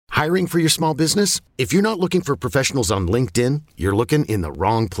Hiring for your small business? If you're not looking for professionals on LinkedIn, you're looking in the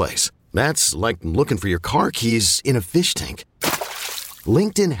wrong place. That's like looking for your car keys in a fish tank.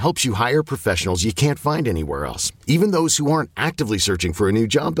 LinkedIn helps you hire professionals you can't find anywhere else, even those who aren't actively searching for a new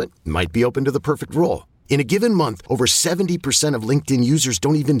job but might be open to the perfect role. In a given month, over 70% of LinkedIn users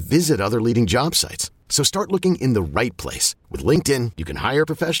don't even visit other leading job sites. So start looking in the right place. With LinkedIn, you can hire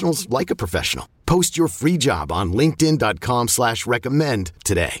professionals like a professional. Post your free job on linkedin.com/recommend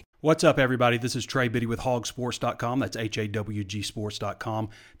today. What's up, everybody? This is Trey Biddy with hogsports.com. That's HAWGsports.com.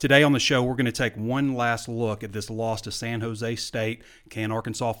 Today on the show, we're going to take one last look at this loss to San Jose State. Can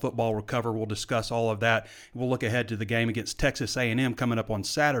Arkansas football recover? We'll discuss all of that. We'll look ahead to the game against Texas A&M coming up on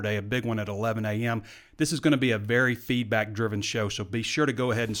Saturday, a big one at 11 a.m. This is going to be a very feedback-driven show, so be sure to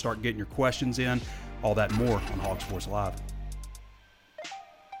go ahead and start getting your questions in. All that and more on Hog Sports Live.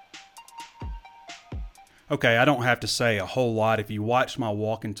 Okay, I don't have to say a whole lot. If you watched my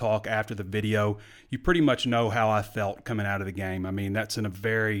walk and talk after the video, you pretty much know how I felt coming out of the game. I mean, it's a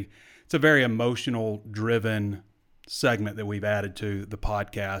very emotional driven segment that we've added to the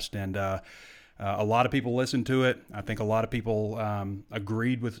podcast, and a lot of people listened to it. I think a lot of people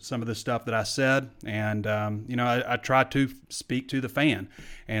agreed with some of the stuff that I said, and I tried to speak to the fan,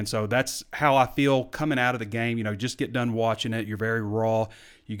 and so that's how I feel coming out of the game. Just get done watching it. You're very raw.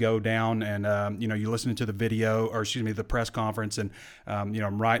 You go down and, you listen to the video, or the press conference, and,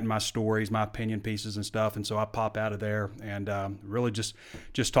 I'm writing my stories, my opinion pieces and stuff. And so I pop out of there and really just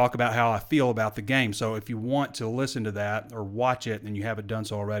talk about how I feel about the game. So if you want to listen to that or watch it and you haven't done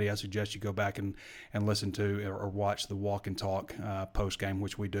so already, I suggest you go back and listen to or watch the walk and talk post game,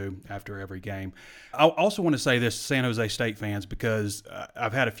 which we do after every game. I also want to say this to San Jose State fans, because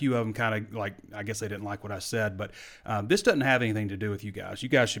I've had a few of them kind of like, I guess they didn't like what I said, but this doesn't have anything to do with you guys. You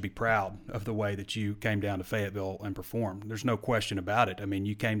guys should be proud of the way that you came down to Fayetteville and performed. There's no question about it. I mean,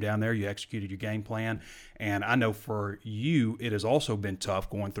 you came down there, you executed your game plan, and I know for you, it has also been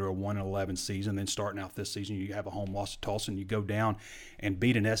tough going through a 1-11 season, then starting out this season, you have a home loss to Tulsa, and you go down and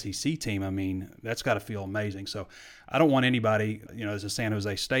beat an SEC team. I mean, that's got to feel amazing. So I don't want anybody, as a San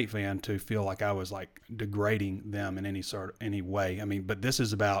Jose State fan, to feel like I was like degrading them in any way. I mean, but this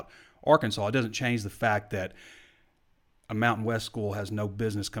is about Arkansas. It doesn't change the fact that a Mountain West school has no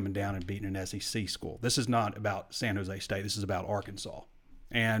business coming down and beating an SEC school. This is not about San Jose State. This is about Arkansas.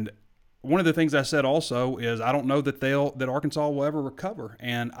 And one of the things I said also is I don't know that Arkansas will ever recover,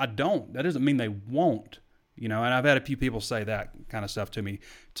 and I don't. That doesn't mean they won't. And I've had a few people say that kind of stuff to me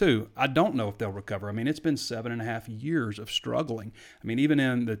too. I don't know if they'll recover. I mean, it's been 7.5 years of struggling. I mean, even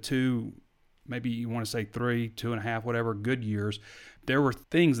in the two, maybe you want to say 3, 2.5, whatever, good years, there were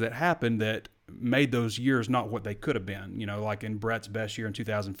things that happened that made those years not what they could have been. Like in Brett's best year in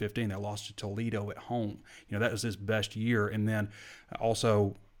 2015, they lost to Toledo at home. That was his best year. And then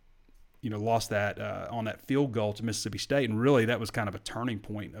also, lost that on that field goal to Mississippi State. And really, that was kind of a turning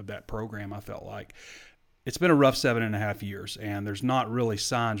point of that program, I felt like. It's been a rough 7.5 years, and there's not really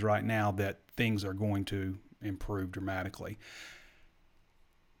signs right now that things are going to improve dramatically.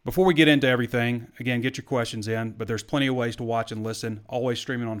 Before we get into everything, again, get your questions in, but there's plenty of ways to watch and listen. Always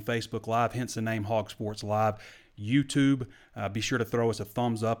streaming on Facebook Live, hence the name Hog Sports Live. YouTube, be sure to throw us a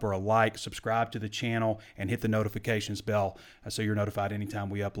thumbs up or a like, subscribe to the channel, and hit the notifications bell so you're notified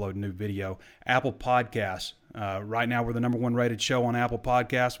anytime we upload a new video. Apple Podcasts. Right now, we're the #1 rated show on Apple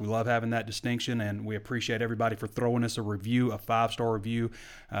Podcasts. We love having that distinction, and we appreciate everybody for throwing us a review, a 5-star review.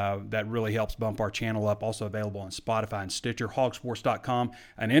 That really helps bump our channel up. Also available on Spotify and Stitcher. Hogsports.com.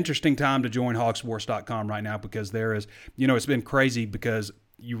 An interesting time to join Hogsports.com right now, because there is, it's been crazy because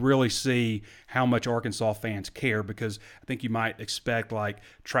you really see how much Arkansas fans care, because I think you might expect like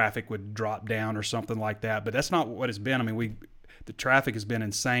traffic would drop down or something like that, but that's not what it's been. I mean, the traffic has been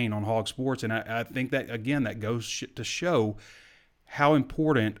insane on Hog Sports, and I think that, again, that goes to show how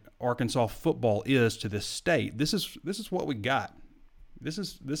important Arkansas football is to this state. This is what we got. This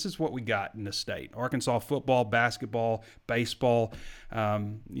is what we got in the state. Arkansas football, basketball, baseball. I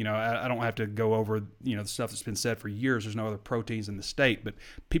don't have to go over the stuff that's been said for years. There's no other pro teams in the state, but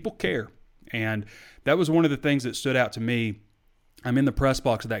people care, and that was one of the things that stood out to me. I'm in the press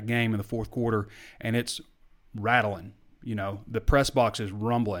box of that game in the fourth quarter, and it's rattling. The press box is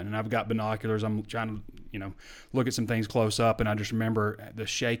rumbling, and I've got binoculars. I'm trying to, look at some things close up, and I just remember the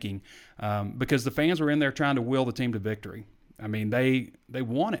shaking because the fans were in there trying to will the team to victory. I mean, they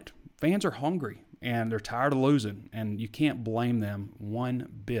want it. Fans are hungry, and they're tired of losing, and you can't blame them one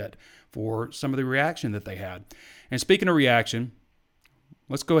bit for some of the reaction that they had. And speaking of reaction,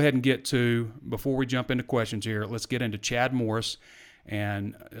 let's go ahead and get to, before we jump into questions here, let's get into Chad Morris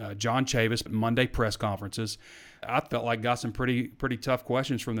and John Chavis Monday press conferences. I felt like got some pretty tough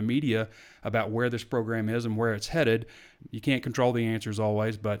questions from the media about where this program is and where it's headed. You can't control the answers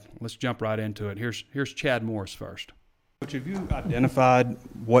always, but let's jump right into it. Here's Chad Morris first. Coach, have you identified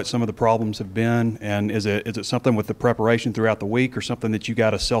what some of the problems have been, and is it something with the preparation throughout the week, or something that you got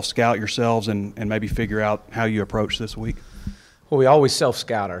to self-scout yourselves and maybe figure out how you approach this week? Well, we always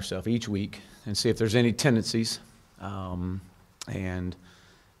self-scout ourselves each week and see if there's any tendencies, and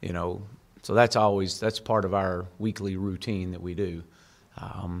so that's part of our weekly routine that we do.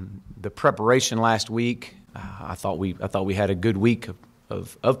 The preparation last week, I thought we had a good week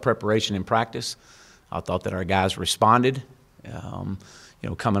of preparation and practice. I thought that our guys responded,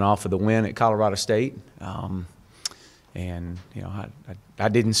 coming off of the win at Colorado State. I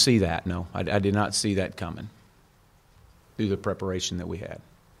didn't see that. No, I did not see that coming through the preparation that we had.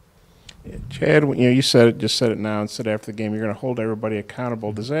 Yeah, Chad, you said it now and said after the game you're going to hold everybody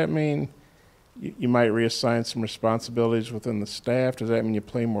accountable. Does that mean you might reassign some responsibilities within the staff? Does that mean you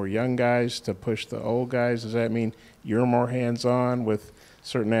play more young guys to push the old guys? Does that mean you're more hands-on with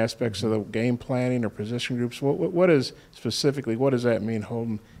certain aspects of the game planning or position groups? What does that mean,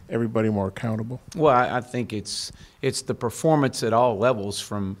 holding everybody more accountable? Well, I think it's the performance at all levels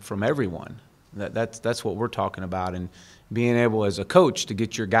from everyone. That's what we're talking about, and being able as a coach to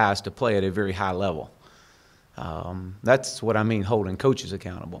get your guys to play at a very high level. That's what I mean, holding coaches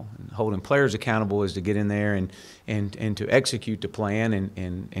accountable. And holding players accountable is to get in there and to execute the plan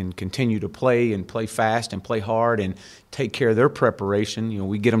and continue to play and play fast and play hard and take care of their preparation.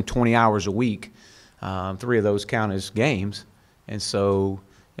 We get them 20 hours a week. 3 of those count as games. And so,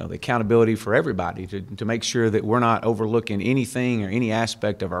 the accountability for everybody to make sure that we're not overlooking anything or any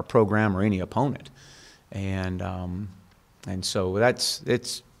aspect of our program or any opponent. And so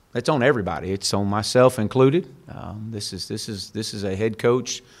it's on everybody. It's on myself included. This is a head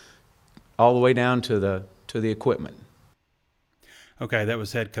coach all the way down to the equipment. Okay, that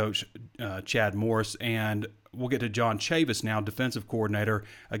was head coach Chad Morris, and we'll get to John Chavis now, defensive coordinator.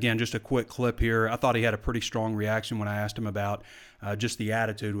 Again, just a quick clip here. I thought he had a pretty strong reaction when I asked him about just the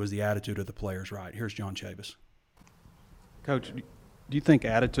attitude. Was the attitude of the players right? Here's John Chavis. Coach, do you think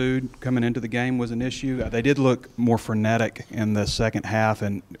attitude coming into the game was an issue? They did look more frenetic in the second half,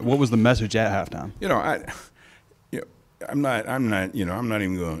 and what was the message at halftime? I'm not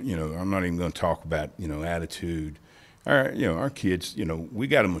even going to talk about attitude. Our kids, we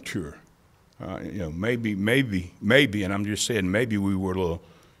got to mature. Maybe, and I'm just saying maybe we were a little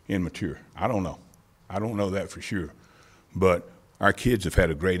immature. I don't know. I don't know that for sure. But our kids have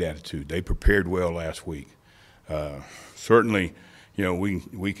had a great attitude. They prepared well last week. Certainly,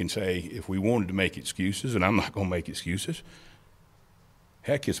 we can say if we wanted to make excuses, and I'm not going to make excuses.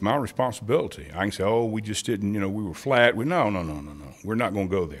 Heck, it's my responsibility. I can say, we just didn't, we were flat. No. We're not going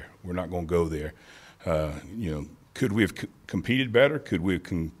to go there. We're not going to go there. Could we have competed better? Could we have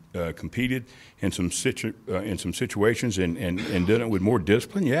competed in some situations and done it with more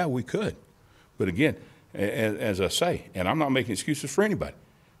discipline? Yeah, we could. But again, as I say, and I'm not making excuses for anybody,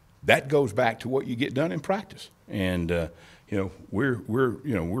 that goes back to what you get done in practice. And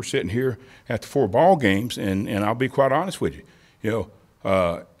we're sitting here after 4 ball games, and I'll be quite honest with you.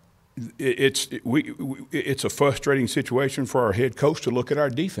 It's a frustrating situation for our head coach to look at our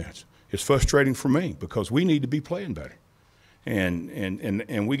defense. It's frustrating for me because we need to be playing better,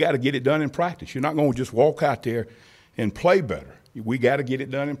 and we got to get it done in practice. You're not going to just walk out there and play better. We got to get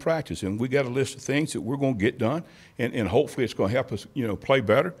it done in practice, and we got a list of things that we're going to get done, and hopefully it's going to help us, play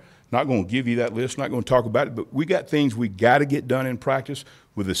better. Not going to give you that list, not going to talk about it, but we got things we got to get done in practice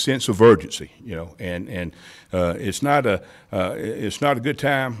with a sense of urgency, and it's not a good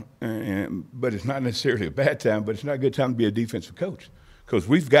time, but it's not necessarily a bad time, but it's not a good time to be a defensive coach because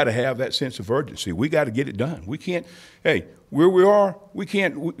we've got to have that sense of urgency. We got to get it done. We can't, where we are, we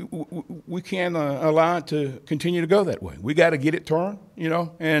can't allow it to continue to go that way. We got to get it turned,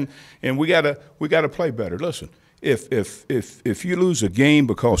 and we got to play better. Listen. If you lose a game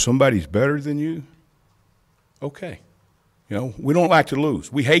because somebody's better than you, okay. We don't like to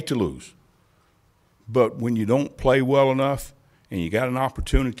lose. We hate to lose. But when you don't play well enough and you got an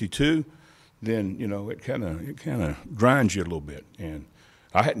opportunity to, then, it kind of grinds you a little bit. And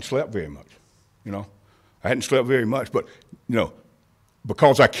I hadn't slept very much, I hadn't slept very much, but,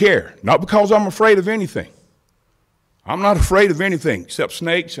 because I care, not because I'm afraid of anything. I'm not afraid of anything except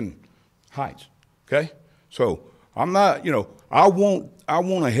snakes and heights, okay? So I'm not, I want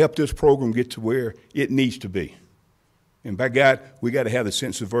to help this program get to where it needs to be. And by God, we got to have the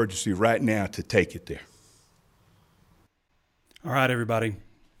sense of urgency right now to take it there. All right, everybody.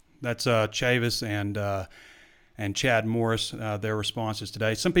 That's Chavis, and and Chad Morris, their responses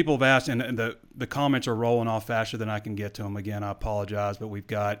today. Some people have asked, and the comments are rolling off faster than I can get to them. Again, I apologize, but we've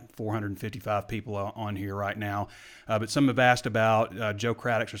got 455 people on here right now. But some have asked about Joe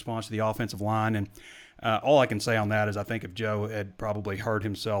Craddock's response to the offensive line, and all I can say on that is I think if Joe had probably heard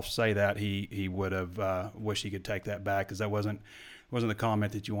himself say that, he would have wished he could take that back, because that wasn't the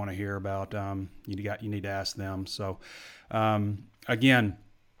comment that you want to hear about. You need to ask them. So, again,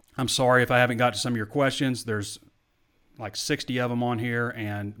 I'm sorry if I haven't got to some of your questions. There's like 60 of them on here,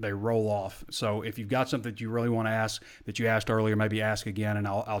 and they roll off. So if you've got something that you really want to ask that you asked earlier, maybe ask again, and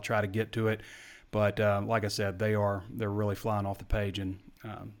I'll try to get to it. But like I said, they're really flying off the page, and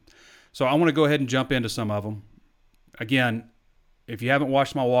so I want to go ahead and jump into some of them. Again, if you haven't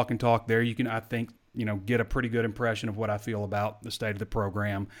watched my walk and talk there, you can, I think, get a pretty good impression of what I feel about the state of the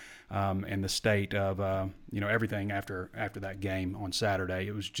program and the state of everything after that game on Saturday.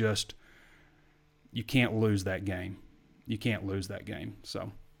 It was just, you can't lose that game. You can't lose that game.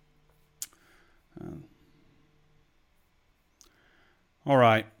 So, all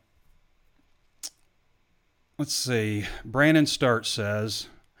right. Let's see. Brandon Sturt says,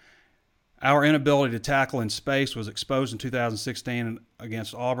 our inability to tackle in space was exposed in 2016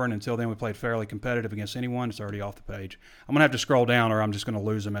 against Auburn. Until then, we played fairly competitive against anyone. It's already off the page. I'm going to have to scroll down, or I'm just going to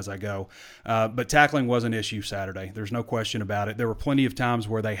lose them as I go. But tackling was an issue Saturday. There's no question about it. There were plenty of times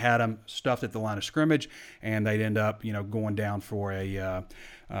where they had them stuffed at the line of scrimmage, and they'd end up, going down for a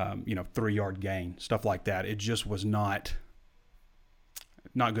 3-yard gain, stuff like that. It just was not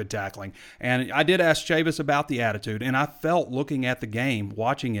good tackling. And I did ask Chavis about the attitude, and I felt, looking at the game,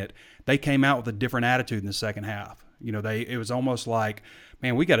 watching it, they came out with a different attitude in the second half. It was almost like,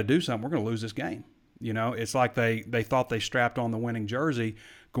 man, we got to do something. We're going to lose this game. It's like they thought they strapped on the winning jersey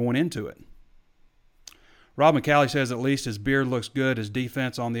going into it. Rob McCallie says, at least his beard looks good. His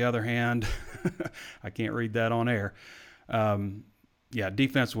defense, on the other hand, I can't read that on air.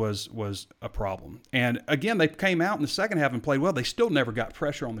 Defense was a problem. And again, they came out in the second half and played well. They still never got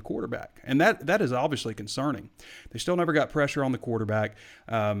pressure on the quarterback. And that is obviously concerning. They still never got pressure on the quarterback.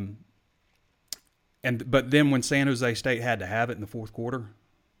 But then when San Jose State had to have it in the fourth quarter,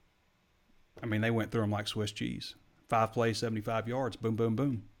 they went through them like Swiss cheese. 5 plays, 75 yards, boom, boom,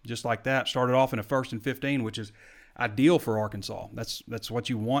 boom. Just like that. Started off in a 1st and 15, which is ideal for Arkansas. That's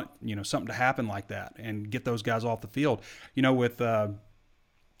what you want, something to happen like that and get those guys off the field. With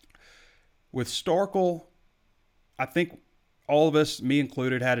Starkel, I think all of us, me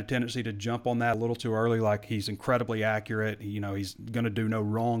included, had a tendency to jump on that a little too early, like he's incredibly accurate, he's going to do no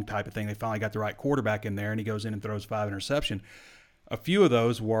wrong type of thing. They finally got the right quarterback in there, and he goes in and throws 5 interceptions. A few of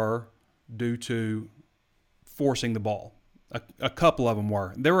those were due to forcing the ball. A couple of them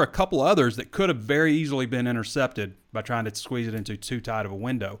were. There were a couple others that could have very easily been intercepted by trying to squeeze it into too tight of a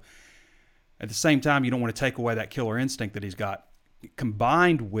window. At the same time, you don't want to take away that killer instinct that he's got,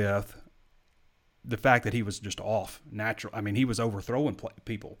 combined with the fact that he was just off natural. He was overthrowing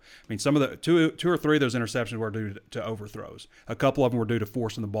people. Some of the two or three of those interceptions were due to overthrows. A couple of them were due to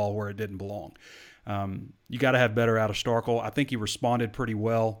forcing the ball where it didn't belong. You got to have better out of Starkel. I think he responded pretty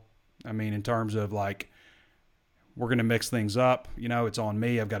well. In terms of like, we're going to mix things up. It's on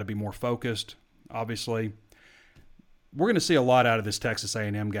me. I've got to be more focused. Obviously, we're going to see a lot out of this Texas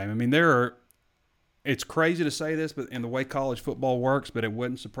A&M game. It's crazy to say this, but in the way college football works, but it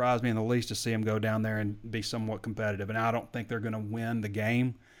wouldn't surprise me in the least to see them go down there and be somewhat competitive. And I don't think they're going to win the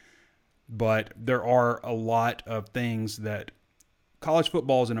game, but there are a lot of things that college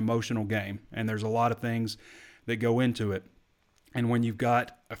football is an emotional game, and there's a lot of things that go into it. And when you've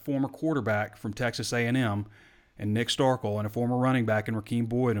got a former quarterback from Texas A&M and Nick Starkel, and a former running back in Rakeem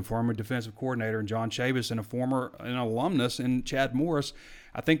Boyd, and former defensive coordinator in John Chavis, and an alumnus in Chad Morris,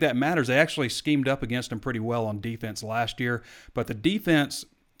 I think that matters. They actually schemed up against him pretty well on defense last year, but the defense,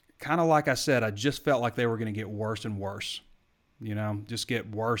 kind of like I said, I just felt like they were going to get worse and worse. Just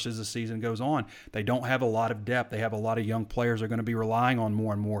get worse as the season goes on. They don't have a lot of depth. They have a lot of young players they're going to be relying on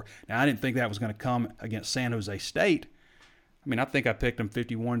more and more. Now, I didn't think that was going to come against San Jose State. I think I picked them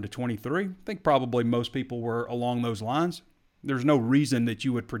 51-23. I think probably most people were along those lines. There's no reason that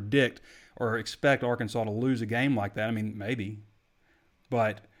you would predict or expect Arkansas to lose a game like that. Maybe.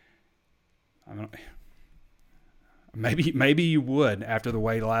 But maybe you would after the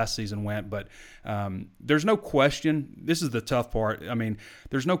way last season went. But there's no question. This is the tough part.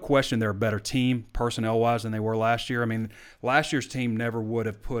 There's no question they're a better team personnel-wise than they were last year. Last year's team never would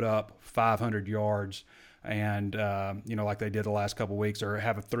have put up 500 yards and like they did the last couple of weeks, or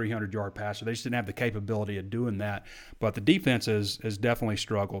have a 300-yard passer. They just didn't have the capability of doing that. But the defense has definitely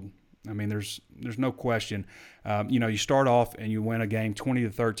struggled. I mean, there's no question. You start off and you win a game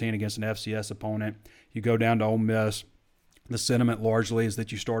 20-13 against an FCS opponent. You go down to Ole Miss. The sentiment largely is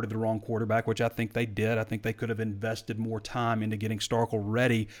that you started the wrong quarterback, which I think they did. I think they could have invested more time into getting Starkel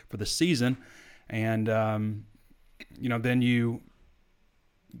ready for the season. And, then you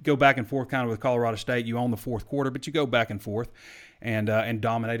go back and forth kind of with Colorado State. You own the fourth quarter, but you go back and forth and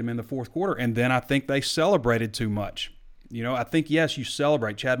dominate them in the fourth quarter. And then I think they celebrated too much. I think, yes, you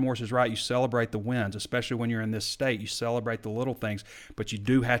celebrate. Chad Morris is right. You celebrate the wins, especially when you're in this state. You celebrate the little things, but you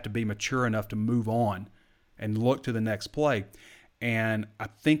do have to be mature enough to move on and look to the next play. And I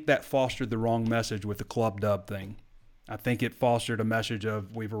think that fostered the wrong message with the club dub thing. I think it fostered a message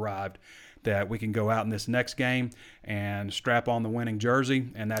of we've arrived, that we can go out in this next game and strap on the winning jersey,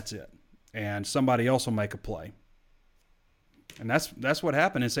 and that's it. And somebody else will make a play. And that's what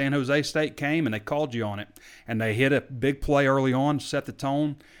happened. And San Jose State came and they called you on it. And they hit a big play early on, set the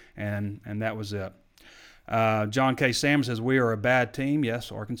tone, and that was it. John K. Sam says, we are a bad team.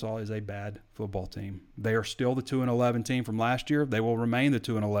 Yes, Arkansas is a bad football team. They are still the 2-11 team from last year. They will remain the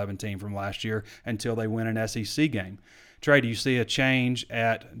 2-11 team from last year until they win an SEC game. Trey, do you see a change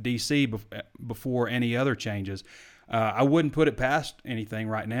at D.C. before any other changes? I wouldn't put it past anything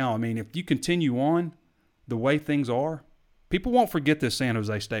right now. I mean, if you continue on the way things are, people won't forget this San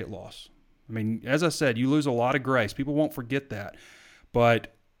Jose State loss. I mean, as I said, you lose a lot of grace. People won't forget that.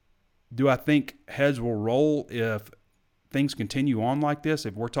 But do I think heads will roll if things continue on like this?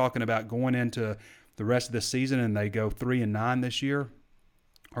 If we're talking about going into the rest of the season and they go 3-9 this year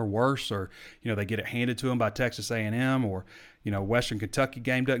or worse, or, they get it handed to them by Texas A&M, or, Western Kentucky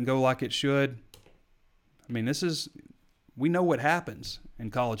game doesn't go like it should. I mean, we know what happens in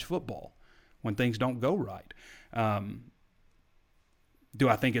college football when things don't go right. Do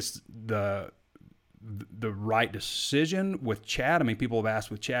I think it's the right decision with Chad? I mean, people have asked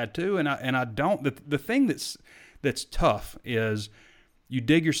with Chad too, and I don't. The thing that's tough is you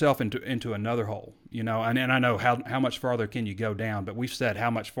dig yourself into another hole, and I know how much farther can you go down, but we've said how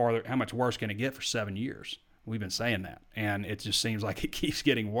much worse can it get for 7 years. We've been saying that, and it just seems like it keeps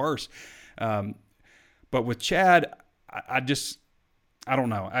getting worse. But with Chad, I don't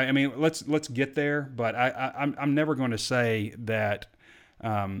know. I mean, let's get there, but I'm never going to say that.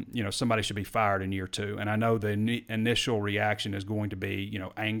 Somebody should be fired in year 2. And I know the initial reaction is going to be,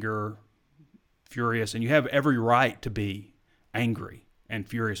 anger, furious, and you have every right to be angry and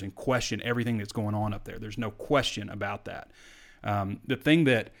furious and question everything that's going on up there. There's no question about that. The thing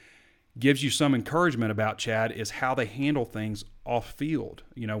that gives you some encouragement about Chad is how they handle things off field.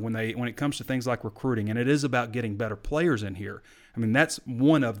 When it comes to things like recruiting, and it is about getting better players in here. I mean, that's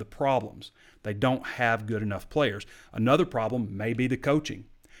one of the problems. They don't have good enough players. Another problem may be the coaching,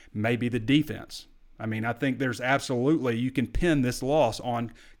 may be the defense. I mean, I think there's absolutely, you can pin this loss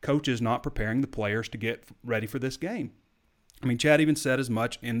on coaches not preparing the players to get ready for this game. I mean, Chad even said as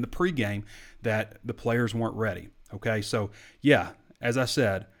much in the pregame that the players weren't ready. Okay, so yeah, as I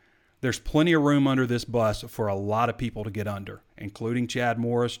said, there's plenty of room under this bus for a lot of people to get under, including Chad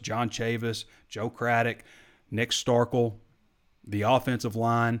Morris, John Chavis, Joe Craddock, Nick Starkel, the offensive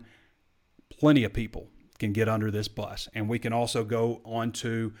line. Plenty of people can get under this bus. And we can also go on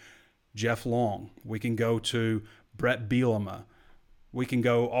to Jeff Long. We can go to Brett Bielema. We can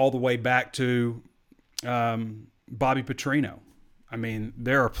go all the way back to Bobby Petrino. I mean,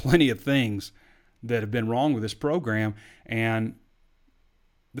 there are plenty of things that have been wrong with this program, and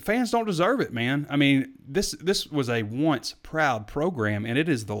the fans don't deserve it, man. I mean, this was a once proud program, and it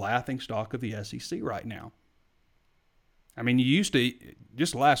is the laughingstock of the SEC right now. I mean, you used to,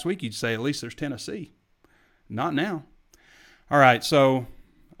 just last week, you'd say at least there's Tennessee. Not now. All right, so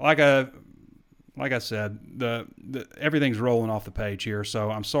like I said, the everything's rolling off the page here, so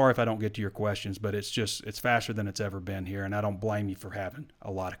I'm sorry if I don't get to your questions, but it's faster than it's ever been here, and I don't blame you for having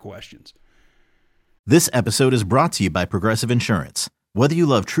a lot of questions. This episode is brought to you by Progressive Insurance. Whether you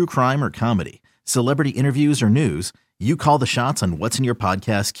love true crime or comedy, celebrity interviews or news, you call the shots on what's in your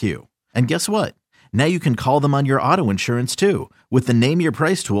podcast queue. And guess what? Now you can call them on your auto insurance too with the Name Your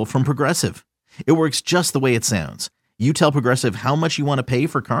Price tool from Progressive. It works just the way it sounds. You tell Progressive how much you want to pay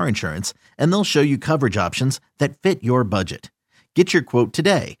for car insurance, and they'll show you coverage options that fit your budget. Get your quote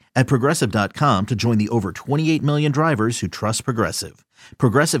today at Progressive.com to join the over 28 million drivers who trust Progressive.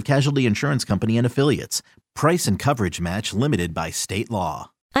 Progressive Casualty Insurance Company and Affiliates. Price and coverage match limited by state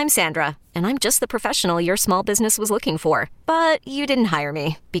law. I'm Sandra, and I'm just the professional your small business was looking for. But you didn't hire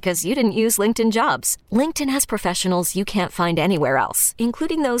me because you didn't use LinkedIn Jobs. LinkedIn has professionals you can't find anywhere else,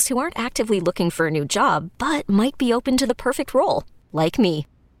 including those who aren't actively looking for a new job, but might be open to the perfect role, like me.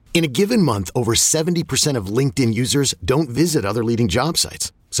 In a given month, over 70% of LinkedIn users don't visit other leading job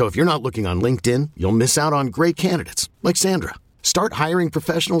sites. So if you're not looking on LinkedIn, you'll miss out on great candidates like Sandra. Start hiring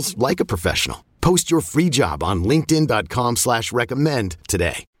professionals like a professional. Post your free job on linkedin.com/recommend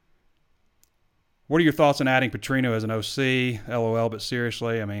today. What are your thoughts on adding Petrino as an OC? LOL, but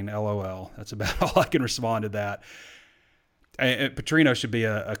seriously, I mean, LOL. That's about all I can respond to that. Petrino should be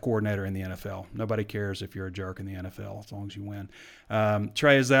a coordinator in the NFL. Nobody cares if you're a jerk in the NFL as long as you win.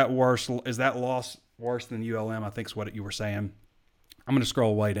 Trey, is that worse? Is that loss worse than ULM? I think is what you were saying. I'm going to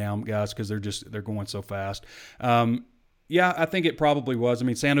scroll way down, guys, because they're going so fast. Yeah, I think it probably was. I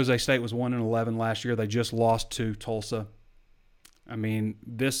mean, San Jose State was 1-11 last year. They just lost to Tulsa. I mean,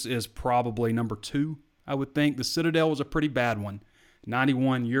 this is probably number 2, I would think. The Citadel was a pretty bad one.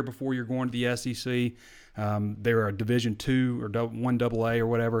 91 year before you're going to the SEC. They were a Division II or 1AA or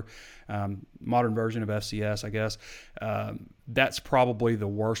whatever, modern version of FCS, I guess. That's probably the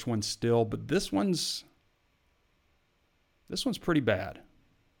worst one still, but this one's pretty bad.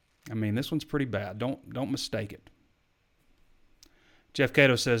 I mean, this one's pretty bad. Don't mistake it. Jeff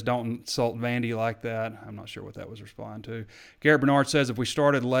Cato says, don't insult Vandy like that. I'm not sure what that was responding to. Garrett Bernard says, if we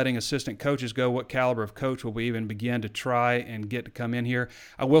started letting assistant coaches go, what caliber of coach will we even begin to try and get to come in here?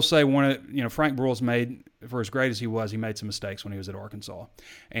 I will say Frank Broyles made, for as great as he made some mistakes when he was at Arkansas.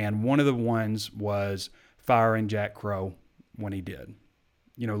 And one of the ones was firing Jack Crow when he did.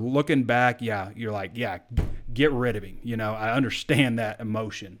 Looking back, you're like, get rid of him. I understand that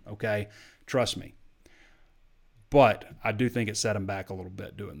emotion, okay? Trust me. But I do think it set him back a little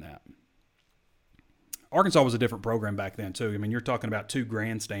bit doing that. Arkansas was a different program back then, too. I mean, you're talking about 2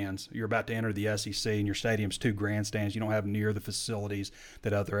 grandstands. You're about to enter the SEC, and your stadium's 2 grandstands. You don't have near the facilities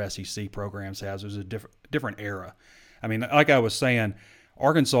that other SEC programs have. It was a different era. I mean, like I was saying,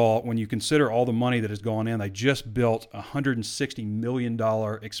 Arkansas, when you consider all the money that has gone in, they just built a $160 million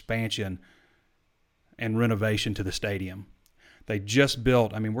expansion and renovation to the stadium. They just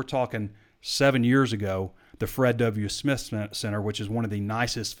built, we're talking 7 years ago, the Fred W. Smith Center, which is one of the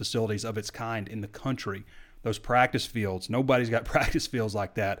nicest facilities of its kind in the country. Those practice fields, nobody's got practice fields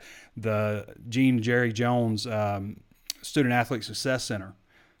like that. The Gene Jerry Jones Student Athlete Success Center.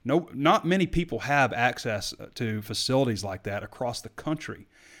 Not many people have access to facilities like that across the country.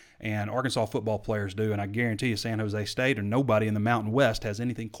 And Arkansas football players do, and I guarantee you San Jose State or nobody in the Mountain West has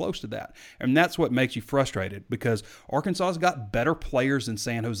anything close to that. And that's what makes you frustrated, because Arkansas's got better players than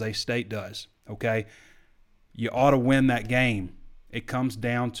San Jose State does, okay? You ought to win that game. It comes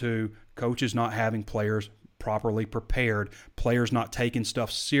down to coaches not having players properly prepared, players not taking stuff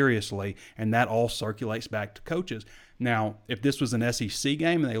seriously, and that all circulates back to coaches. Now, if this was an SEC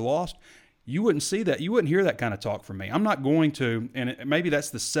game and they lost, you wouldn't see that. You wouldn't hear that kind of talk from me. I'm not going to, and maybe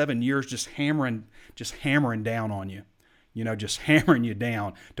that's the 7 years just hammering down on you, just hammering you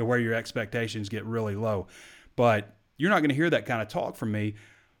down to where your expectations get really low. But you're not going to hear that kind of talk from me.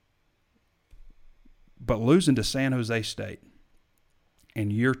 But losing to San Jose State in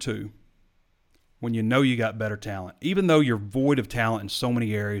year 2, when you know you got better talent, even though you're void of talent in so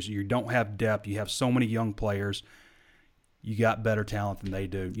many areas, you don't have depth, you have so many young players, you got better talent than they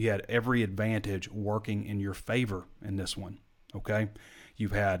do. You had every advantage working in your favor in this one, okay?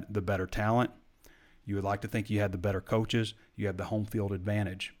 You've had the better talent. You would like to think you had the better coaches. You had the home field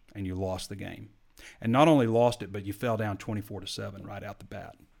advantage, and you lost the game. And not only lost it, but you fell down 24-7 right out the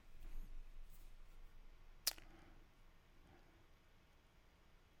bat.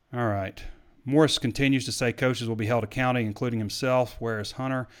 All right. Morris continues to say coaches will be held accountable, including himself, whereas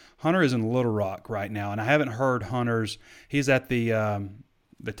Hunter is in Little Rock right now, and I haven't heard Hunter's. He's at the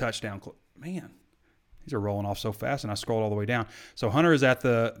touchdown club. Man, these are rolling off so fast, and I scrolled all the way down. So Hunter is at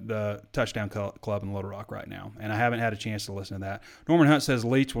the touchdown club in Little Rock right now, and I haven't had a chance to listen to that. Norman Hunt says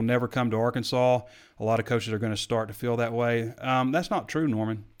Leach will never come to Arkansas. A lot of coaches are going to start to feel that way. That's not true,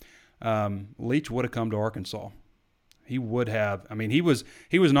 Norman. Leach would have come to Arkansas. He would have. I mean, he was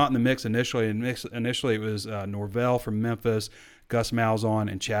not in the mix initially. Initially, it was Norvell from Memphis, Gus Malzahn,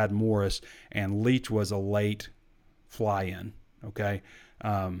 and Chad Morris, and Leach was a late fly-in. Okay,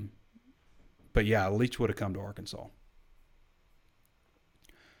 but yeah, Leach would have come to Arkansas.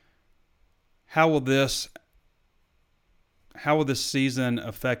 How will this season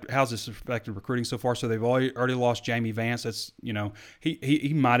affect? How's this affected recruiting so far? So they've already lost Jamie Vance. That's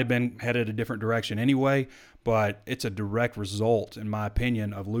he might have been headed a different direction anyway, but it's a direct result, in my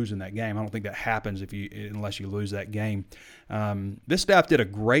opinion, of losing that game. I don't think that happens unless you lose that game. This staff did a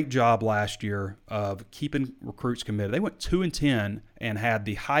great job last year of keeping recruits committed. They went 2-10 and had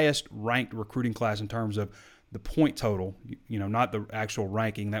the highest ranked recruiting class in terms of the point total, not the actual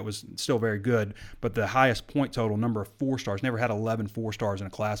ranking. That was still very good, but the highest point total, number of 4-stars. Never had 11 4-stars in a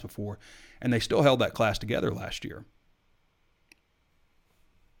class before, and they still held that class together last year.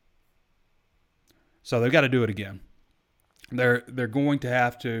 So they've got to do it again. They're going to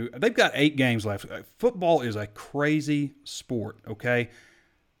have to. They've got 8 games left. Football is a crazy sport, okay?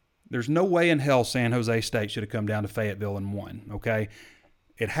 There's no way in hell San Jose State should have come down to Fayetteville and won, okay?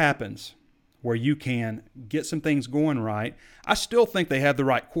 It happens where you can get some things going right. I still think they have the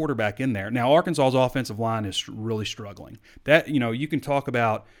right quarterback in there. Now, Arkansas's offensive line is really struggling. That, you can talk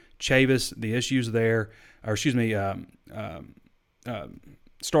about Chavis, the issues there, or excuse me,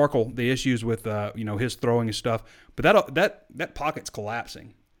 Starkel, the issues with his throwing and stuff, but that pocket's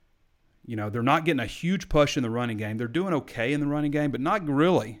collapsing. They're not getting a huge push in the running game. They're doing okay in the running game, but not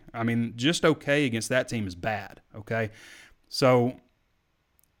really. I mean, just okay against that team is bad, okay? So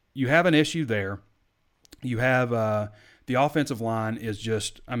you have an issue there. You have the offensive line is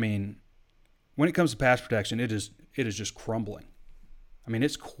just, when it comes to pass protection, it is just crumbling.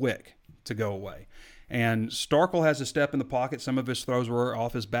 It's quick to go away. And Starkel has a step in the pocket. Some of his throws were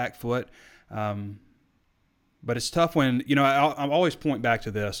off his back foot. But it's tough when, I always point back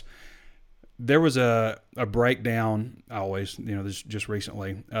to this. There was a breakdown, this just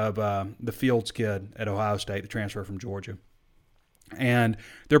recently, of the Fields kid at Ohio State, the transfer from Georgia. And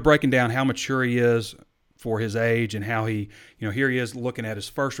they're breaking down how mature he is for his age and how he, here he is looking at his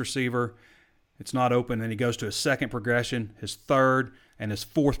first receiver. It's not open. Then he goes to his second progression, his third, and his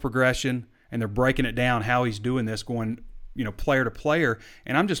fourth progression. And they're breaking it down how he's doing this, going, player to player.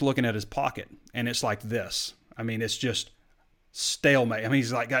 And I'm just looking at his pocket, and it's like this. It's just stalemate.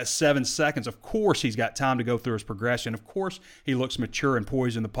 He's got 7 seconds. Of course he's got time to go through his progression. Of course he looks mature and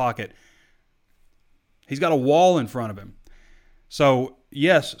poised in the pocket. He's got a wall in front of him. So,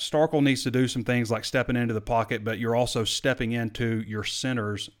 yes, Starkel needs to do some things like stepping into the pocket, but you're also stepping into your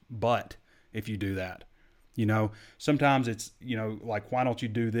center's butt if you do that. Sometimes it's, why don't you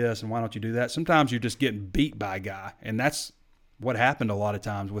do this and why don't you do that? Sometimes you're just getting beat by a guy, and that's what happened a lot of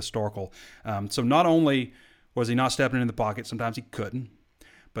times with Starkel. So not only was he not stepping in the pocket, sometimes he couldn't,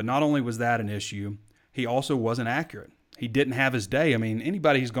 but not only was that an issue, he also wasn't accurate. He didn't have his day.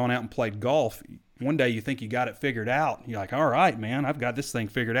 Anybody who's gone out and played golf, one day you think you got it figured out. You're like, all right, man, I've got this thing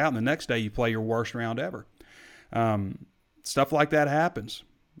figured out. And the next day you play your worst round ever. Stuff like that happens.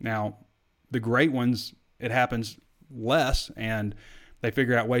 Now, the great ones, it happens less, and they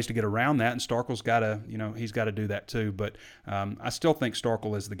figure out ways to get around that. And Starkel's got to, he's got to do that too. But I still think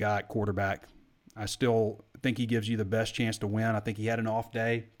Starkel is the guy at quarterback. I still think he gives you the best chance to win. I think he had an off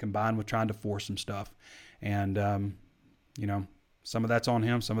day combined with trying to force some stuff. And, some of that's on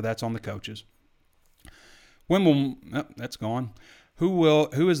him, some of that's on the coaches. That's gone.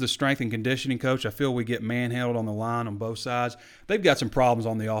 Who is the strength and conditioning coach? I feel we get manhandled on the line on both sides. They've got some problems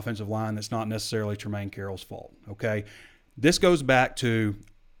on the offensive line that's not necessarily Tremaine Carroll's fault, okay? This goes back to,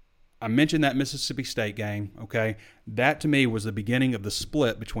 I mentioned that Mississippi State game, okay? That, to me, was the beginning of the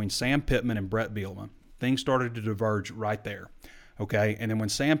split between Sam Pittman and Brett Bielema. Things started to diverge right there, okay? And then when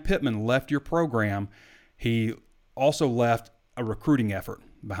Sam Pittman left your program, he also left a recruiting effort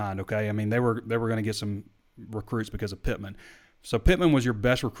behind, okay? They were going to get some recruits because of Pittman. So Pittman was your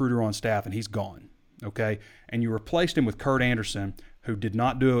best recruiter on staff, and he's gone, okay? And you replaced him with Kurt Anderson, who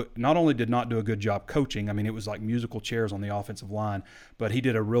not only did not do a good job coaching. It was like musical chairs on the offensive line, but he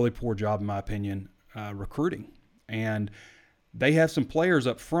did a really poor job, in my opinion, recruiting. And they have some players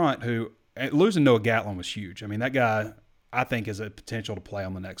up front who losing Noah Gatlin was huge. That guy, I think, has a potential to play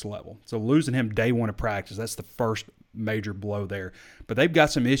on the next level. So losing him day one of practice, that's the first major blow there. But they've got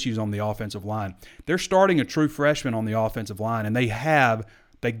some issues on the offensive line. They're starting a true freshman on the offensive line, and they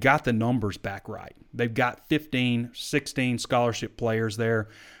got the numbers back right. They've got 15, 16 scholarship players there.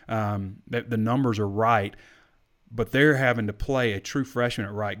 The numbers are right, but they're having to play a true freshman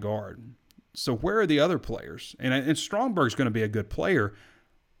at right guard. So where are the other players? And Stromberg's going to be a good player,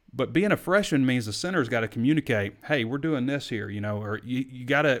 but being a freshman means the center's got to communicate, hey, we're doing this here, or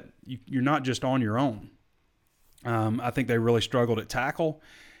you're not just on your own. I think they really struggled at tackle,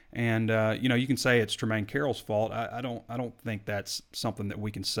 and you can say it's Tremaine Carroll's fault. I don't think that's something that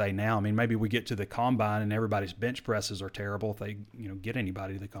we can say now. Maybe we get to the combine and everybody's bench presses are terrible if they get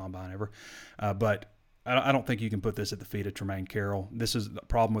anybody to the combine ever, but I don't think you can put this at the feet of Tremaine Carroll. This is the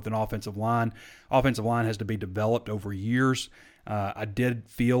problem with an offensive line. Offensive line has to be developed over years. I did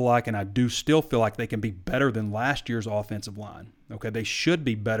feel like, and I do still feel like, they can be better than last year's offensive line. Okay, they should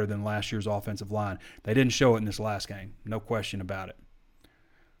be better than last year's offensive line. They didn't show it in this last game. No question about it.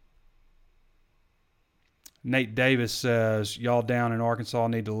 Nate Davis says, y'all down in Arkansas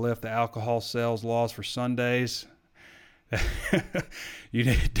need to lift the alcohol sales laws for Sundays.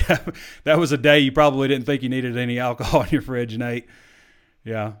 That was a day you probably didn't think you needed any alcohol in your fridge, Nate.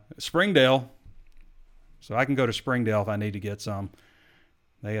 Yeah. Springdale. So I can go to Springdale if I need to get some.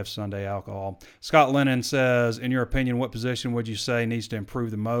 They have Sunday alcohol. Scott Lennon says, in your opinion, what position would you say needs to improve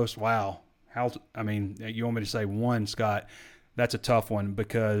the most? Wow. You want me to say one, Scott? That's a tough one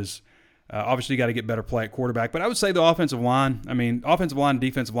because obviously you got to get better play at quarterback. But I would say the offensive line. Offensive line and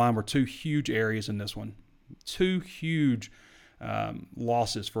defensive line were two huge areas in this one. Two huge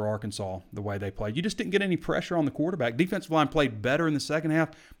losses for Arkansas, the way they played. You just didn't get any pressure on the quarterback. Defensive line played better in the second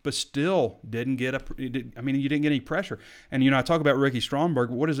half, but still didn't get you didn't get any pressure. And, I talk about Ricky Stromberg.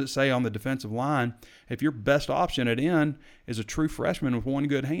 What does it say on the defensive line if your best option at end is a true freshman with one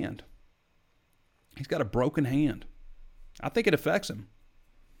good hand? He's got a broken hand. I think it affects him.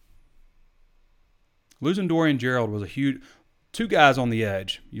 Losing Dorian Gerald was a huge – two guys on the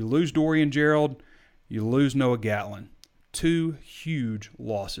edge. You lose Dorian Gerald, you lose Noah Gatlin. Two huge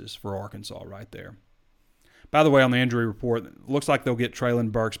losses for Arkansas right there. By the way, on the injury report, it looks like they'll get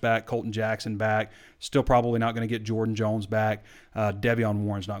Traylon Burks back, Colton Jackson back. Still probably not going to get Jordan Jones back. Devion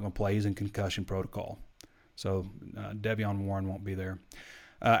Warren's not going to play. He's in concussion protocol. So Devion Warren won't be there.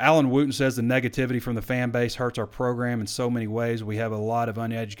 Alan Wooten says the negativity from the fan base hurts our program in so many ways. We have a lot of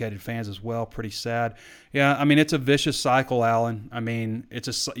uneducated fans as well. Pretty sad. Yeah, it's a vicious cycle, Alan.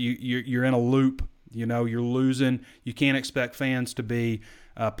 You're in a loop. You're losing. You can't expect fans to be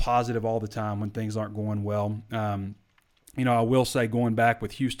positive all the time when things aren't going well. I will say going back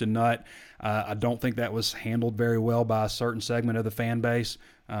with Houston Nutt, I don't think that was handled very well by a certain segment of the fan base.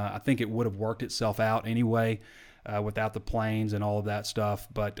 I think it would have worked itself out anyway without the planes and all of that stuff.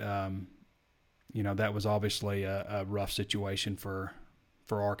 But, that was obviously a rough situation for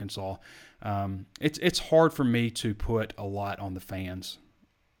Arkansas. It's hard for me to put a lot on the fans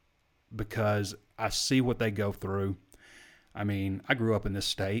because I see what they go through. I grew up in this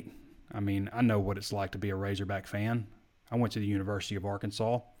state. I know what it's like to be a Razorback fan. I went to the University of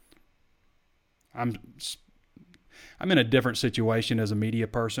Arkansas. I'm in a different situation as a media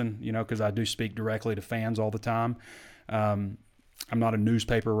person, because I do speak directly to fans all the time. I'm not a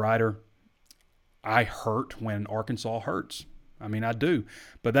newspaper writer. I hurt when Arkansas hurts. I do.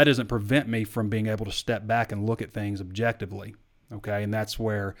 But that doesn't prevent me from being able to step back and look at things objectively, okay? And that's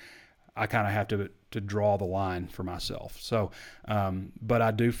where I kind of have to draw the line for myself. So, but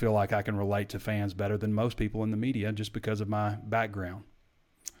I do feel like I can relate to fans better than most people in the media just because of my background.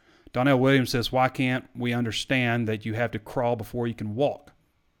 Donnell Williams says, why can't we understand that you have to crawl before you can walk?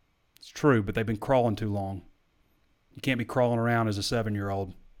 It's true, but they've been crawling too long. You can't be crawling around as a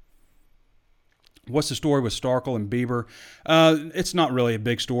 7-year-old. What's the story with Starkel and Bieber? It's not really a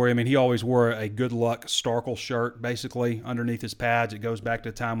big story. He always wore a good luck Starkel shirt, basically, underneath his pads. It goes back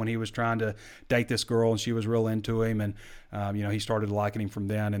to the time when he was trying to date this girl, and she was real into him, and he started liking him from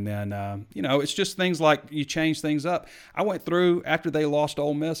then. And then, it's just things like you change things up. I went through, after they lost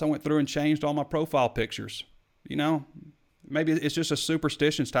Ole Miss, I went through and changed all my profile pictures, Maybe it's just a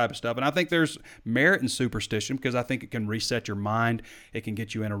superstitions type of stuff. And I think there's merit in superstition because I think it can reset your mind. It can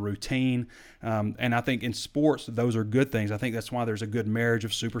get you in a routine. And I think in sports, those are good things. I think that's why there's a good marriage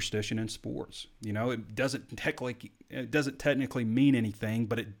of superstition in sports. It doesn't technically mean anything,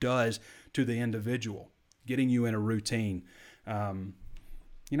 but it does to the individual, getting you in a routine.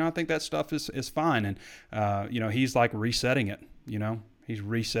 I think that stuff is fine. And, he's like resetting it, He's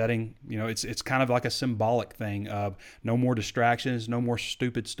resetting. It's kind of like a symbolic thing of no more distractions, no more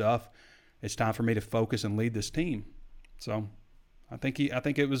stupid stuff. It's time for me to focus and lead this team. So, I don't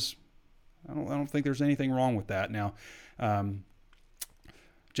think there's anything wrong with that. Now,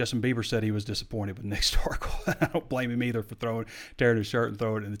 Justin Bieber said he was disappointed with Nick Starkel. I don't blame him either for tearing his shirt and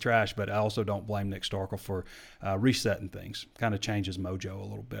throwing it in the trash, but I also don't blame Nick Starkel for resetting things. Kind of changes mojo a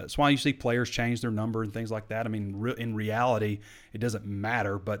little bit. That's why you see players change their number and things like that. In reality, it doesn't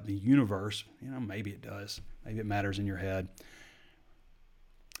matter, but the universe, maybe it does. Maybe it matters in your head.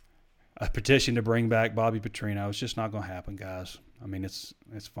 A petition to bring back Bobby Petrino. It's just not going to happen, guys.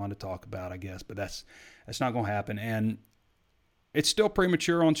 It's fun to talk about, I guess, but that's not going to happen. And it's still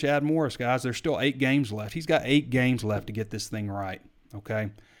premature on Chad Morris, guys. There's still 8 games left. He's got 8 games left to get this thing right,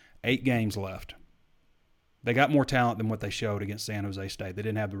 okay? 8 games left. They got more talent than what they showed against San Jose State. They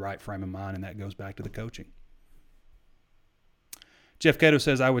didn't have the right frame of mind, and that goes back to the coaching. Jeff Cato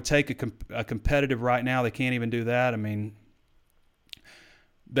says, I would take a competitive right now. They can't even do that.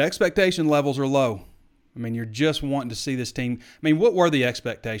 The expectation levels are low. You're just wanting to see this team. What were the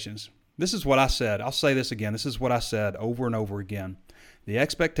expectations? This is what I said. I'll say this again. This is what I said over and over again. The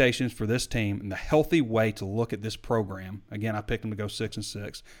expectations for this team and the healthy way to look at this program, again, I picked them to go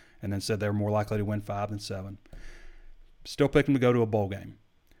 6-6 and then said they were more likely to win 5 than 7. Still picked them to go to a bowl game.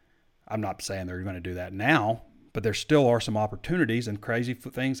 I'm not saying they're going to do that now, but there still are some opportunities and crazy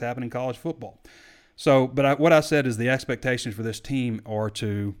things happen in college football. So, but what I said is the expectations for this team are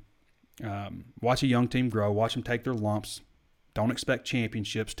to watch a young team grow, watch them take their lumps. Don't expect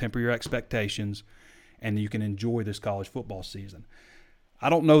championships, temper your expectations, and you can enjoy this college football season. I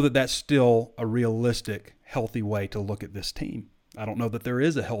don't know that that's still a realistic, healthy way to look at this team. I don't know that there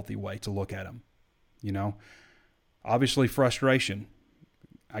is a healthy way to look at them. You know, obviously frustration.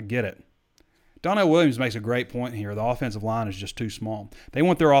 I get it. Donnell Williams makes a great point here. The offensive line is just too small. They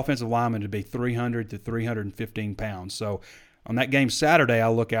want their offensive linemen to be 300 to 315 pounds. So on that game Saturday, I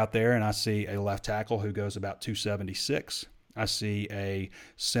look out there and I see a left tackle who goes about 276. I see a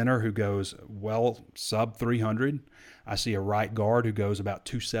center who goes well sub 300. I see a right guard who goes about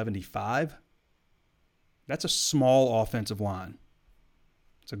 275. That's a small offensive line.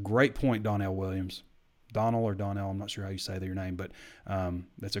 It's a great point, Donnell Williams. Donnell or Donnell, I'm not sure how you say your name, but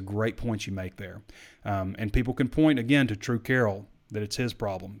that's a great point you make there. And people can point again to True Carroll that it's his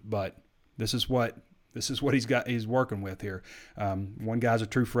problem, but this is what he's working with here. One guy's a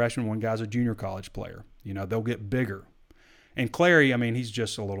true freshman, one guy's a junior college player. You know, they'll get bigger. And Clary, I mean, he's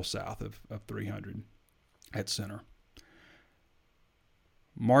just a little south of 300 at center.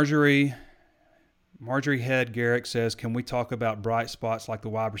 Marjorie Head Garrick says, can we talk about bright spots like the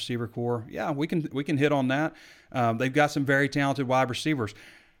wide receiver core? Yeah, we can hit on that. They've got some very talented wide receivers.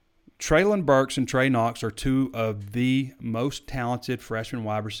 Traylon Burks and Trey Knox are two of the most talented freshman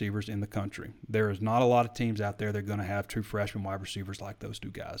wide receivers in the country. There is not a lot of teams out there that are going to have true freshman wide receivers like those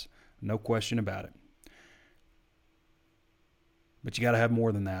two guys. No question about it. But you got to have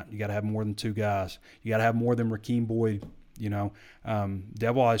more than that. You got to have more than two guys. You got to have more than Rakeem Boyd. You know,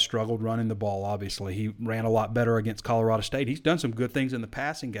 Devois has struggled running the ball, obviously. He ran a lot better against Colorado State. He's done some good things in the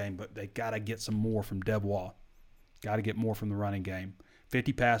passing game, but they got to get some more from Devois. Got to get more from the running game.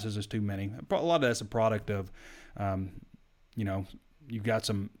 50 passes is too many. A lot of that's a product of, you know, you've got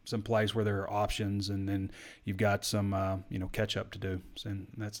some plays where there are options, and then you've got some, you know, catch up to do. And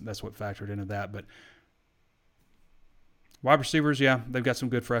that's what factored into that. But wide receivers, yeah, they've got some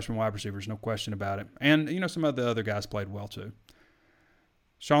good freshman wide receivers, no question about it. And, you know, some of the other guys played well too.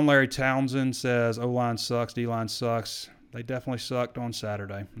 Sean Larry Townsend says, O-line sucks, D-line sucks. They definitely sucked on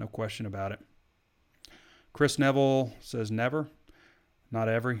Saturday, no question about it. Chris Neville says never. Not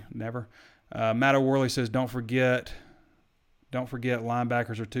every, never. Matt O'Worley says, don't forget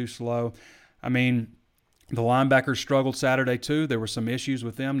linebackers are too slow. I mean, the linebackers struggled Saturday too. There were some issues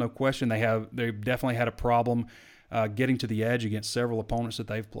with them, no question. They definitely had a problem getting to the edge against several opponents that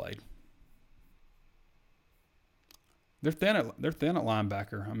they've played. They're thin at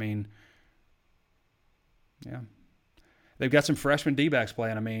linebacker. I mean, yeah. They've got some freshman D-backs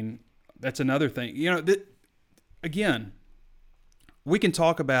playing. I mean, that's another thing. You know, again, we can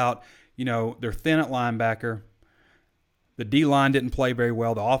talk about, you know, they're thin at linebacker. The D-line didn't play very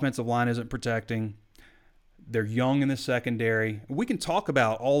well. The offensive line isn't protecting. They're young in the secondary. We can talk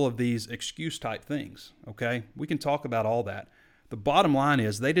about all of these excuse-type things, okay? We can talk about all that. The bottom line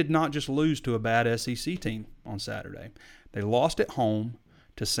is they did not just lose to a bad SEC team on Saturday. They lost at home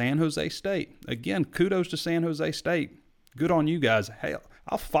to San Jose State. Again, kudos to San Jose State. Good on you guys. Hey,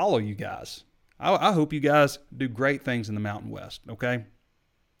 I'll follow you guys. I hope you guys do great things in the Mountain West, okay?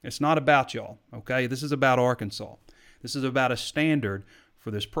 It's not about y'all, okay? This is about Arkansas. This is about a standard for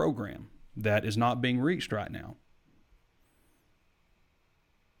this program that is not being reached right now.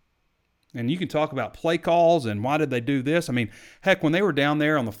 And you can talk about play calls and why did they do this. I mean, heck, when they were down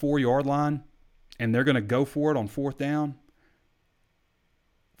there on the 4-yard line and they're going to go for it on 4th down,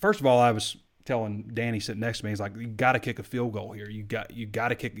 first of all, I was telling Danny sitting next to me, he's like, you got to kick a field goal here. You got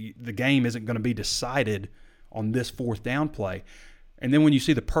to kick. The game isn't going to be decided on this 4th down play. And then when you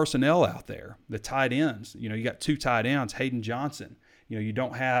see the personnel out there, the tight ends, you know, you got 2 tight ends, Hayden Johnson. You know, you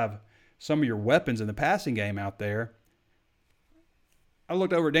don't have some of your weapons in the passing game out there. I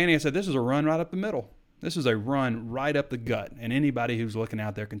looked over at Danny and I said, this is a run right up the middle. This is a run right up the gut. And anybody who's looking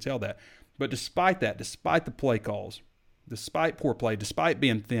out there can tell that. But despite that, despite the play calls, despite poor play, despite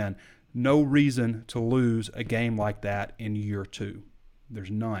being thin, no reason to lose a game like that in year 2.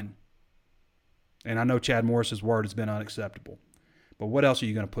 There's none. And I know Chad Morris's word has been unacceptable. But what else are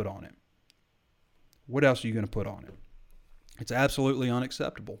you going to put on it? What else are you going to put on it? It's absolutely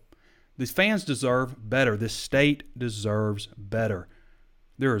unacceptable. These fans deserve better. This state deserves better.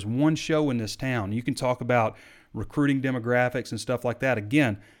 There is one show in this town. You can talk about recruiting demographics and stuff like that.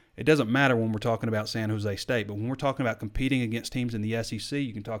 Again, it doesn't matter when we're talking about San Jose State, but when we're talking about competing against teams in the SEC,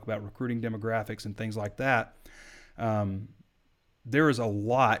 you can talk about recruiting demographics and things like that. There is a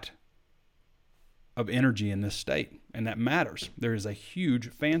lot of energy in this state, and that matters. There is a huge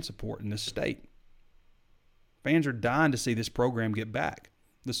fan support in this state. Fans are dying to see this program get back.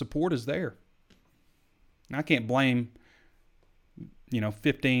 The support is there. And I can't blame,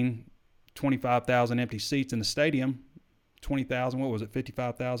 15, 25,000 empty seats in the stadium. 20,000, what was it,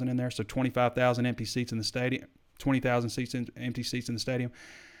 55,000 in there? So 25,000 empty seats in the stadium, 20,000 empty seats in the stadium.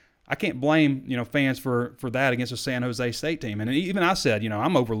 I can't blame, fans for that against a San Jose State team. And even I said,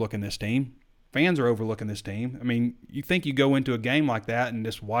 I'm overlooking this team. Fans are overlooking this team. I mean, you think you go into a game like that and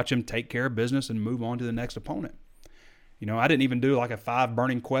just watch them take care of business and move on to the next opponent. I didn't even do like a 5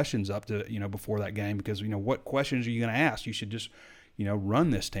 burning questions up to, before that game because, what questions are you going to ask? You should just, run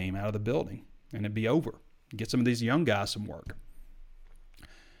this team out of the building and it'd be over. Get some of these young guys some work.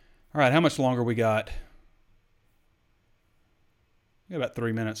 All right, how much longer we got? We got about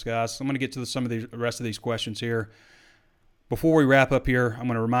 3 minutes, guys. So I'm going to get to some of the rest of these questions here. Before we wrap up here, I'm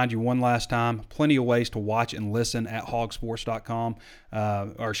going to remind you one last time, plenty of ways to watch and listen at hogsports.com,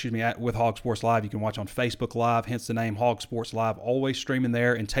 with Hog Sports Live. You can watch on Facebook Live, hence the name Hog Sports Live, always streaming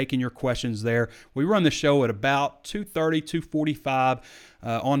there and taking your questions there. We run the show at about 2:30, 2:45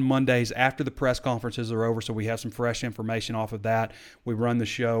 on Mondays after the press conferences are over, so we have some fresh information off of that. We run the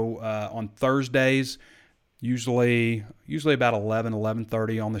show on Thursdays, usually about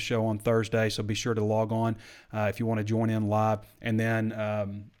 11:30 on the show on Thursday, so be sure to log on if you want to join in live. And then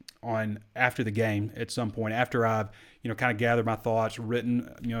on after the game at some point, after I've kind of gathered my thoughts,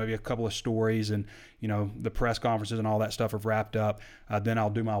 written maybe a couple of stories, and the press conferences and all that stuff have wrapped up, then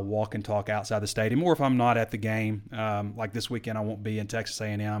I'll do my walk and talk outside the stadium. Or if I'm not at the game, like this weekend I won't be in Texas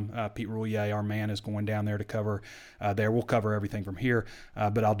A&M. Pete Roulier, our man, is going down there to cover there. We'll cover everything from here,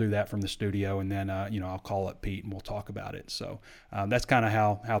 but I'll do that from the studio, and then I'll call up Pete and we'll talk about it. So that's kind of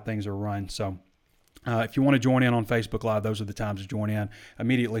how things are run. So if you want to join in on Facebook Live, those are the times to join in.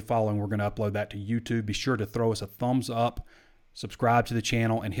 Immediately following, we're going to upload that to YouTube. Be sure to throw us a thumbs up, subscribe to the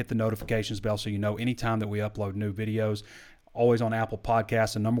channel, and hit the notifications bell so you know anytime that we upload new videos. Always on Apple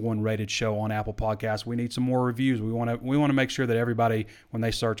Podcasts, the #1 rated show on Apple Podcasts. We need some more reviews. We want to make sure that everybody, when they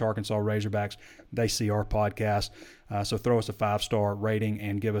search Arkansas Razorbacks, they see our podcast. So throw us a 5-star rating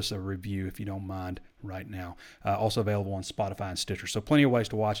and give us a review if you don't mind right now. Also available on Spotify and Stitcher. So plenty of ways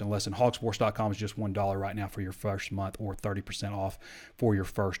to watch and listen. Hogsports.com is just $1 right now for your first month, or 30% off for your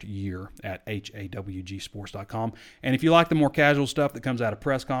first year at HAWGsports.com. And if you like the more casual stuff that comes out of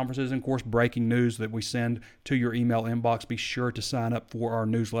press conferences and, of course, breaking news that we send to your email inbox, be sure to sign up for our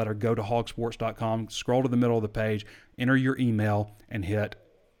newsletter. Go to hogsports.com, scroll to the middle of the page, enter your email, and hit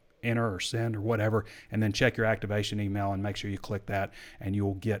enter or send or whatever, and then check your activation email and make sure you click that, and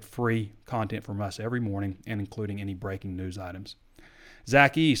you'll get free content from us every morning, and including any breaking news items.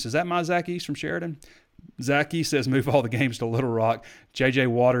 Zach East, is that my Zach East from Sheridan? Zach East says move all the games to Little Rock. JJ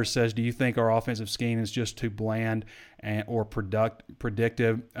Waters says, do you think our offensive scheme is just too bland or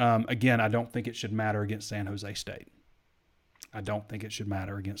predictive? Again, I don't think it should matter against San Jose State. I don't think it should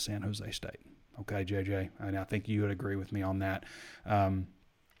matter against San Jose State. Okay, JJ, and I think you would agree with me on that.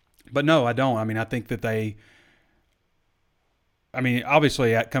 But no, I don't. I mean, I think that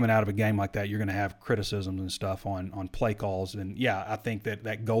obviously coming out of a game like that, you're going to have criticisms and stuff on play calls. And, yeah, I think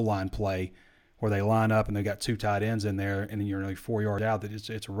that goal line play where they line up and they've got 2 tight ends in there and then you're only 4 yards out, that it's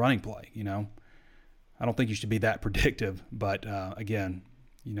a running play, I don't think you should be that predictive. But, again,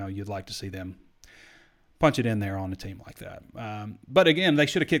 you'd like to see them punch it in there on a team like that. But, again, they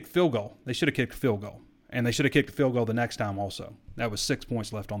should have kicked field goal. And they should have kicked a field goal the next time also. That was 6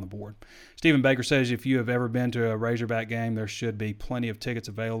 points left on the board. Stephen Baker says, if you have ever been to a Razorback game, there should be plenty of tickets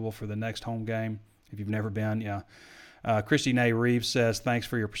available for the next home game. If you've never been, yeah. Christy Nay Reeves says, thanks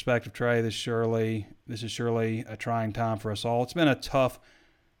for your perspective, Trey. This is surely a trying time for us all. It's been a tough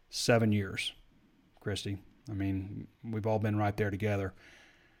 7 years, Christy. I mean, we've all been right there together.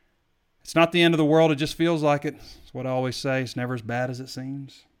 It's not the end of the world. It just feels like it. It's what I always say. It's never as bad as it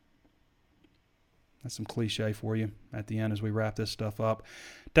seems. That's some cliche for you at the end as we wrap this stuff up.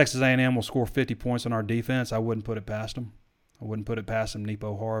 Texas A&M will score 50 points on our defense. I wouldn't put it past them.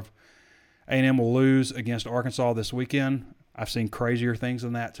 Nepo Harv. A&M will lose against Arkansas this weekend. I've seen crazier things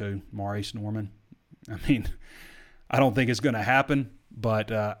than that too, Maurice Norman. I mean, I don't think it's going to happen, but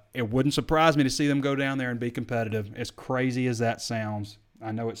it wouldn't surprise me to see them go down there and be competitive. As crazy as that sounds,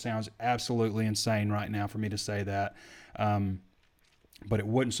 I know it sounds absolutely insane right now for me to say that. But it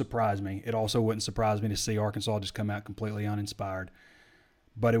wouldn't surprise me. It also wouldn't surprise me to see Arkansas just come out completely uninspired.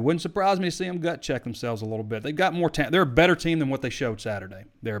 But it wouldn't surprise me to see them gut check themselves a little bit. They've got more talent. They're a better team than what they showed Saturday.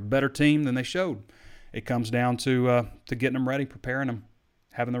 They're a better team than they showed. It comes down to getting them ready, preparing them,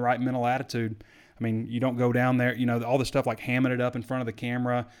 having the right mental attitude. I mean, you don't go down there, all the stuff like hamming it up in front of the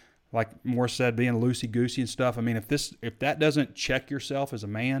camera, like Morris said, being loosey-goosey and stuff. I mean, if that doesn't check yourself as a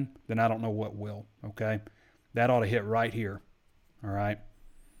man, then I don't know what will, okay? That ought to hit right here. All right.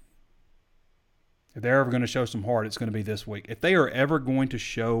 If they're ever going to show some heart, it's going to be this week. If they are ever going to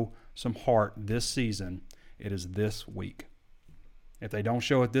show some heart this season, it is this week. If they don't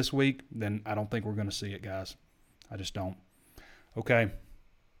show it this week, then I don't think we're going to see it, guys. I just don't. Okay.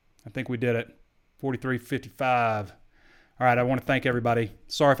 I think we did it. 43:55. All right, I want to thank everybody.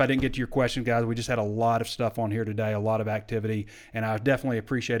 Sorry if I didn't get to your question, guys. We just had a lot of stuff on here today, a lot of activity, and I definitely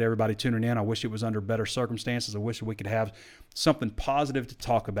appreciate everybody tuning in. I wish it was under better circumstances. I wish we could have something positive to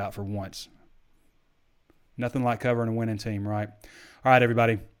talk about for once. Nothing like covering a winning team, right? All right,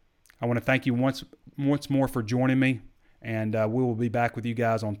 everybody. I want to thank you once more for joining me, and we will be back with you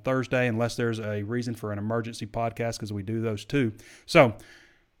guys on Thursday unless there's a reason for an emergency podcast, because we do those too. So,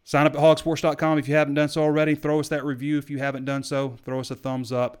 sign up at hogsports.com if you haven't done so already. Throw us that review if you haven't done so. Throw us a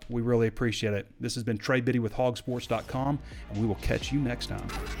thumbs up. We really appreciate it. This has been Trey Biddy with hogsports.com, and we will catch you next time.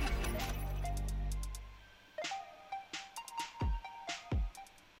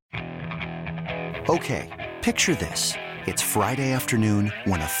 Okay, picture this. It's Friday afternoon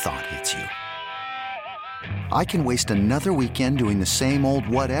when a thought hits you. I can waste another weekend doing the same old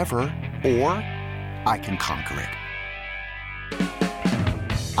whatever, or I can conquer it.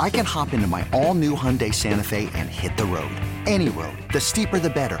 I can hop into my all-new Hyundai Santa Fe and hit the road. Any road. The steeper, the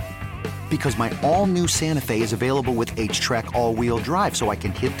better. Because my all-new Santa Fe is available with H-Track all-wheel drive, so I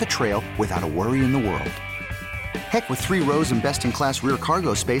can hit the trail without a worry in the world. Heck, with 3 rows and best-in-class rear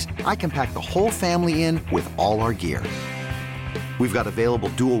cargo space, I can pack the whole family in with all our gear. We've got available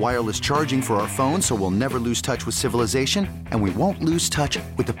dual wireless charging for our phones, so we'll never lose touch with civilization, and we won't lose touch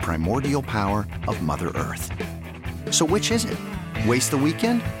with the primordial power of Mother Earth. So which is it? Waste the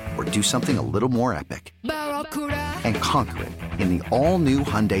weekend or do something a little more epic? And conquer it in the all-new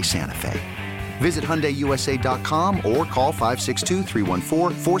Hyundai Santa Fe. Visit HyundaiUSA.com or call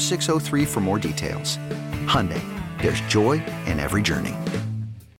 562-314-4603 for more details. Hyundai, there's joy in every journey.